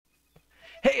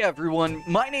Hey everyone,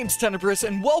 my name's Tenebris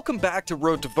and welcome back to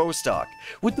Road to Vostok.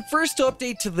 With the first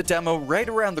update to the demo right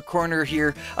around the corner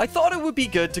here, I thought it would be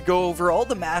good to go over all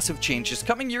the massive changes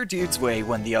coming your dude's way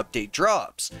when the update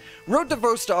drops. Road to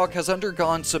Vostok has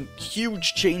undergone some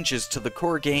huge changes to the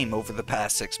core game over the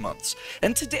past 6 months,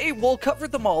 and today we'll cover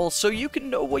them all so you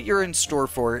can know what you're in store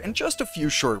for in just a few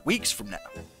short weeks from now.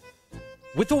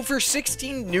 With over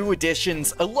 16 new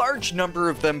additions, a large number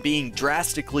of them being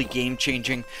drastically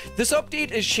game-changing, this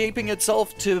update is shaping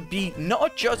itself to be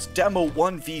not just Demo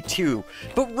 1v2,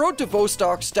 but Road to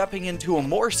Vostok stepping into a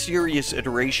more serious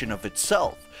iteration of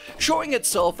itself, showing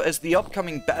itself as the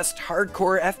upcoming best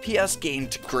hardcore FPS game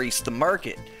to grace the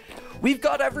market. We've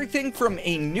got everything from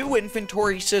a new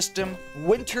inventory system,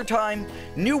 wintertime,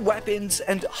 new weapons,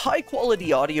 and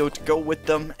high-quality audio to go with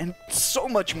them, and so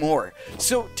much more.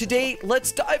 So today,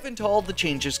 let's dive into all the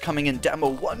changes coming in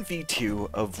Demo 1v2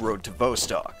 of Road to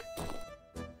Vostok.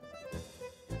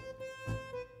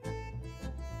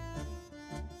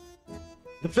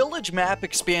 The Village map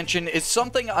expansion is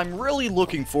something I'm really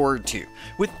looking forward to.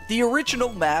 With the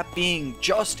original map being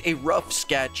just a rough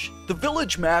sketch, the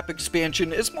Village map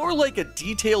expansion is more like a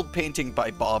detailed painting by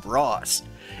Bob Ross.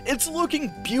 It's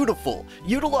looking beautiful.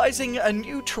 Utilizing a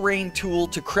new terrain tool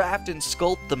to craft and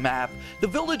sculpt the map, the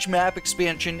Village map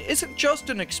expansion isn't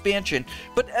just an expansion,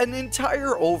 but an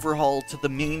entire overhaul to the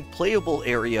main playable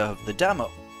area of the demo.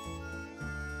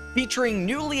 Featuring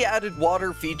newly added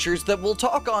water features that we'll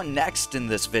talk on next in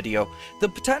this video, the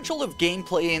potential of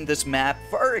gameplay in this map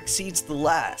far exceeds the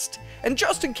last. And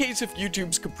just in case if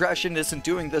YouTube's compression isn't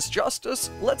doing this justice,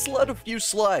 let's let a few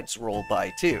slides roll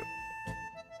by too.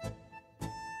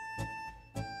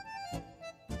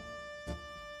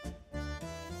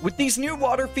 With these new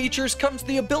water features comes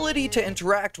the ability to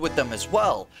interact with them as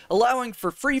well, allowing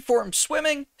for freeform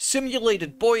swimming,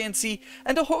 simulated buoyancy,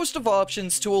 and a host of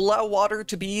options to allow water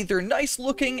to be either nice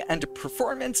looking and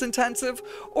performance intensive,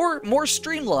 or more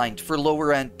streamlined for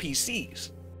lower end PCs.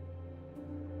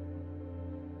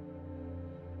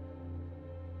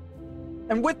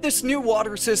 And with this new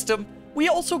water system, we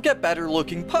also get better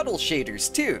looking puddle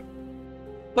shaders too.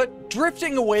 But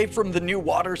drifting away from the new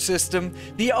water system,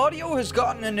 the audio has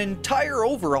gotten an entire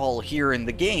overhaul here in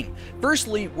the game,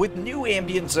 firstly with new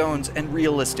ambient zones and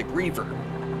realistic reverb.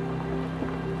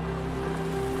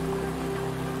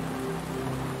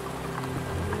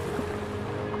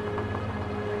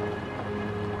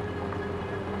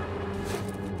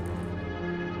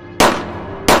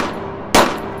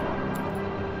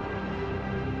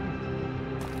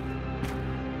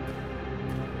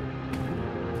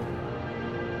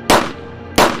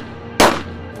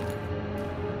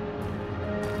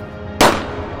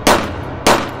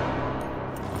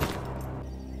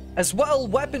 As well,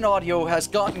 weapon audio has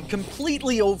gotten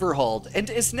completely overhauled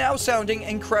and is now sounding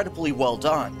incredibly well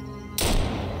done.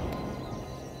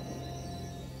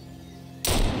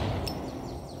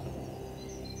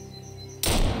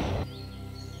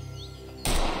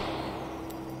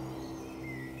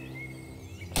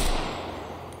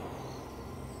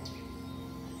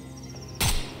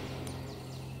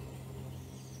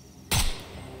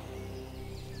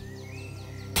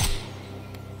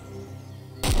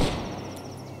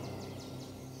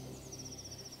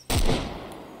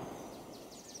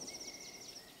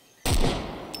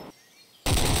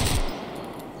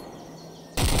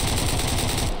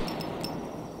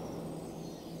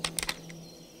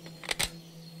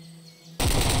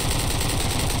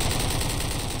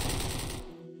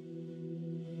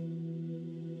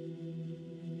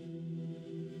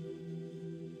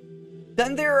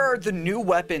 Then there are the new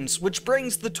weapons, which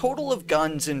brings the total of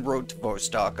guns in Road to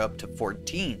Vostok up to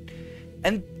 14.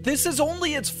 And this is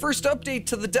only its first update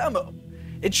to the demo.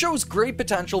 It shows great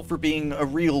potential for being a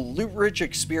real loot-rich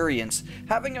experience,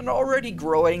 having an already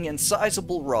growing and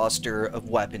sizable roster of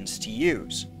weapons to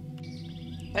use.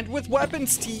 And with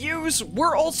weapons to use,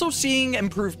 we're also seeing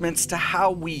improvements to how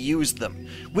we use them.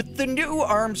 With the new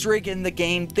arms rig in the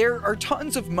game, there are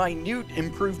tons of minute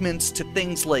improvements to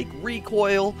things like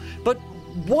recoil, but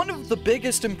one of the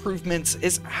biggest improvements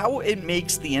is how it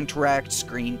makes the interact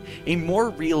screen a more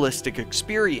realistic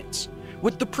experience,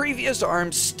 with the previous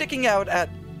arms sticking out at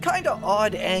kinda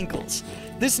odd angles.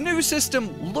 This new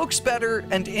system looks better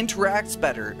and interacts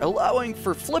better, allowing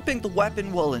for flipping the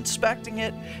weapon while inspecting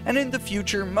it, and in the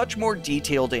future much more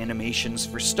detailed animations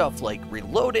for stuff like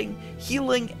reloading,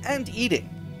 healing, and eating.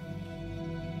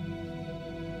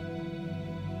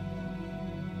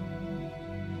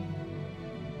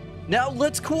 Now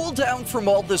let's cool down from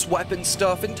all this weapon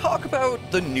stuff and talk about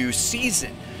the new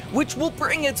season, which will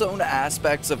bring its own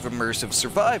aspects of immersive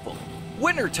survival.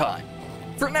 Wintertime.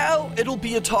 For now, it'll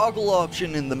be a toggle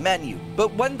option in the menu,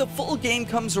 but when the full game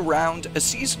comes around, a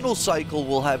seasonal cycle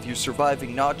will have you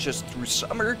surviving not just through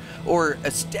summer or a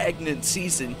stagnant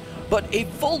season, but a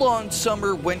full-on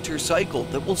summer-winter cycle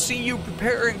that will see you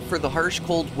preparing for the harsh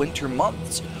cold winter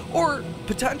months, or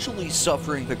potentially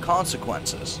suffering the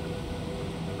consequences.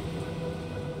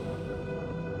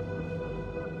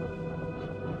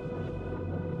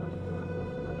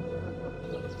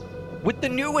 With the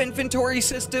new inventory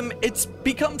system, it's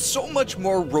become so much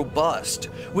more robust,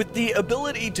 with the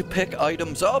ability to pick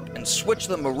items up and switch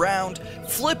them around,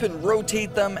 flip and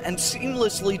rotate them, and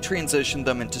seamlessly transition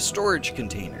them into storage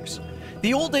containers.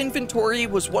 The old inventory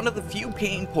was one of the few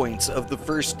pain points of the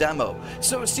first demo,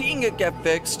 so seeing it get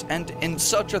fixed and in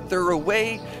such a thorough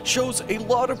way shows a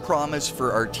lot of promise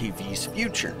for RTV's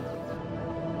future.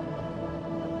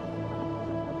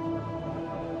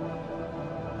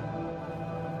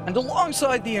 And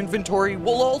alongside the inventory,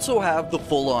 we'll also have the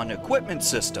full-on equipment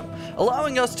system,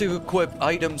 allowing us to equip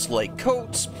items like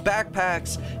coats,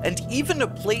 backpacks, and even a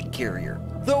plate carrier,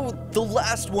 though the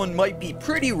last one might be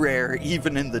pretty rare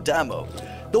even in the demo.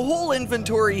 The whole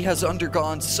inventory has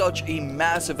undergone such a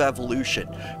massive evolution,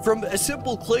 from a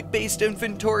simple click-based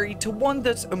inventory to one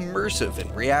that's immersive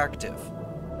and reactive.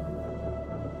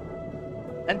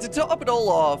 And to top it all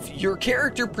off, your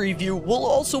character preview will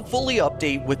also fully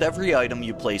update with every item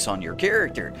you place on your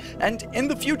character, and in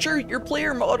the future, your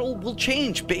player model will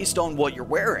change based on what you're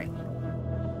wearing.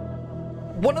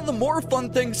 One of the more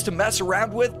fun things to mess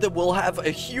around with that will have a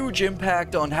huge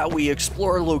impact on how we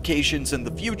explore locations in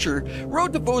the future,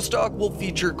 Road to Vostok will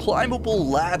feature climbable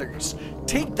ladders.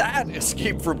 Take that,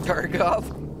 Escape from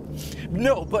Tarkov!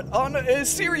 No, but on a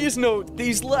serious note,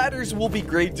 these ladders will be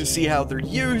great to see how they're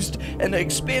used and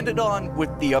expanded on with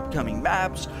the upcoming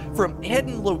maps, from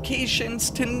hidden locations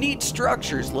to neat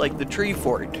structures like the tree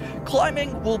fort.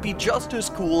 Climbing will be just as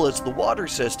cool as the water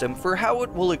system for how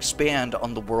it will expand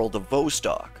on the world of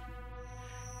Vostok.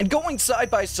 And going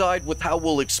side by side with how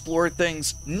we'll explore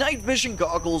things, night vision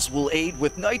goggles will aid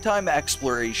with nighttime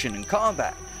exploration and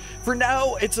combat. For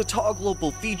now, it's a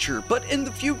toggleable feature, but in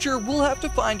the future, we'll have to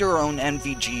find our own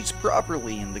NVGs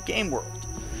properly in the game world.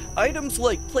 Items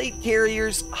like plate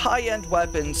carriers, high-end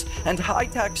weapons, and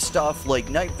high-tech stuff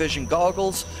like night vision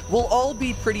goggles will all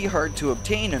be pretty hard to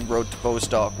obtain in Road to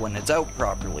Vostok when it's out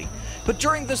properly. But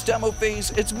during this demo phase,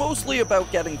 it's mostly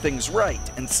about getting things right,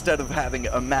 instead of having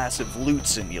a massive loot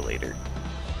simulator.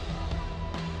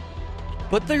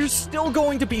 But there's still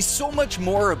going to be so much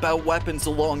more about weapons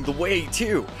along the way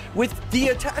too. With the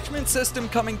attachment system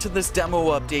coming to this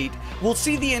demo update, we'll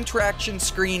see the interaction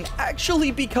screen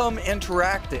actually become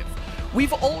interactive.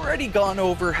 We've already gone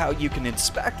over how you can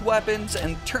inspect weapons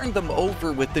and turn them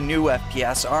over with the new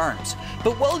FPS arms,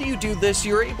 but while you do this,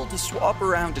 you're able to swap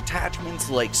around attachments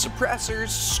like suppressors,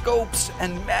 scopes,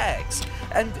 and mags.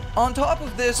 And on top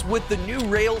of this, with the new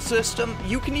rail system,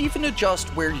 you can even adjust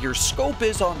where your scope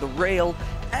is on the rail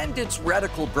and its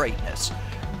reticle brightness,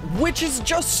 which is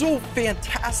just so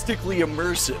fantastically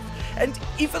immersive, and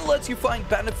even lets you find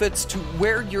benefits to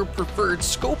where your preferred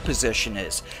scope position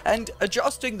is, and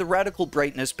adjusting the reticle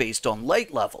brightness based on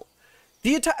light level.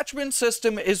 The attachment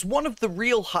system is one of the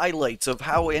real highlights of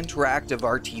how interactive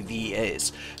RTV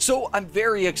is, so I'm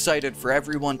very excited for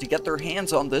everyone to get their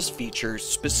hands on this feature,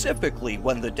 specifically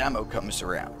when the demo comes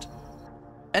around.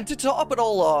 And to top it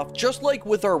all off, just like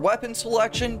with our weapon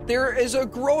selection, there is a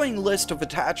growing list of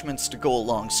attachments to go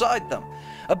alongside them.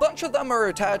 A bunch of them are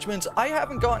attachments I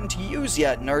haven't gotten to use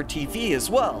yet in RTV as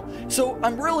well, so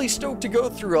I'm really stoked to go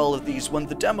through all of these when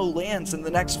the demo lands in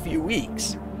the next few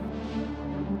weeks.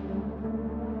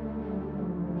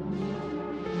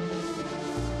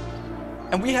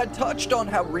 And we had touched on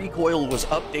how recoil was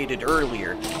updated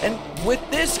earlier, and with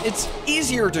this it's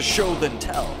easier to show than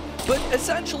tell. But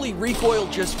essentially recoil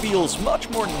just feels much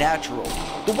more natural,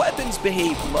 the weapons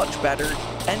behave much better,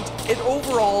 and it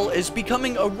overall is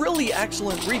becoming a really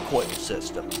excellent recoil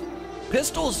system.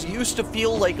 Pistols used to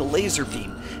feel like a laser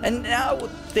beam, and now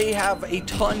they have a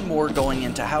ton more going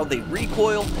into how they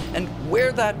recoil and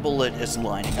where that bullet is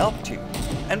lining up to.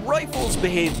 And rifles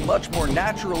behave much more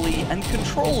naturally and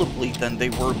controllably than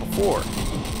they were before.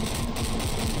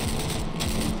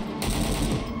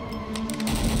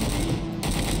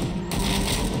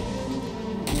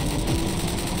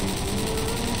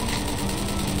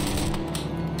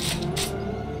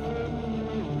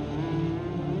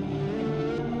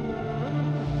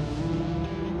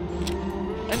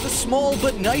 And a small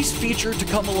but nice feature to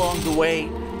come along the way,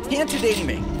 canted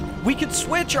aiming. We could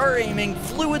switch our aiming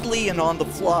fluidly and on the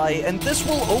fly, and this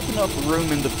will open up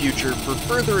room in the future for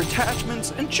further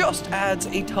attachments and just adds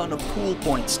a ton of cool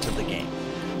points to the game.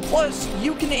 Plus,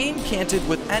 you can aim canted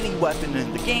with any weapon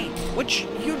in the game, which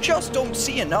you just don't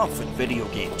see enough in video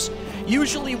games.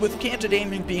 Usually with canted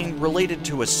aiming being related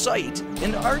to a sight,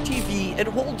 in RTV it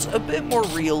holds a bit more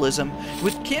realism,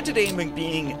 with canted aiming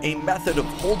being a method of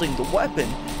holding the weapon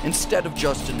instead of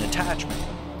just an attachment.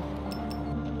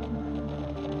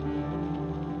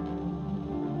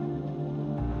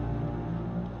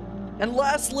 And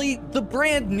lastly, the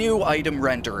brand new item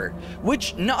renderer,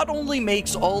 which not only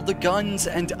makes all the guns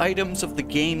and items of the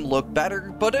game look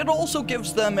better, but it also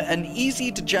gives them an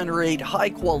easy to generate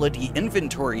high quality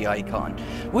inventory icon,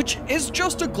 which is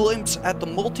just a glimpse at the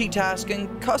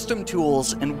multitasking, custom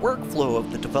tools, and workflow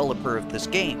of the developer of this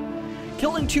game.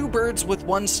 Killing two birds with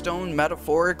one stone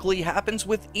metaphorically happens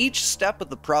with each step of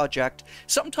the project,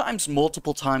 sometimes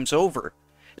multiple times over.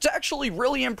 It's actually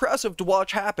really impressive to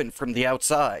watch happen from the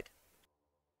outside.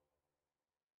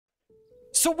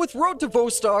 So with Road to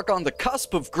Vostok on the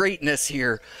cusp of greatness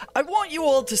here, I want you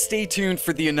all to stay tuned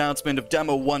for the announcement of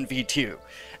Demo 1v2.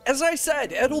 As I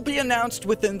said, it'll be announced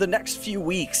within the next few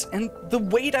weeks, and the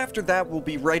wait after that will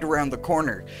be right around the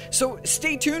corner. So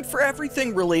stay tuned for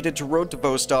everything related to Road to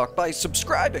Vostok by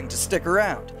subscribing to stick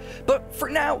around. But for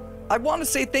now, I want to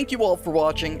say thank you all for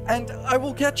watching, and I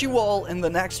will catch you all in the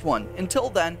next one. Until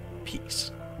then,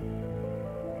 peace.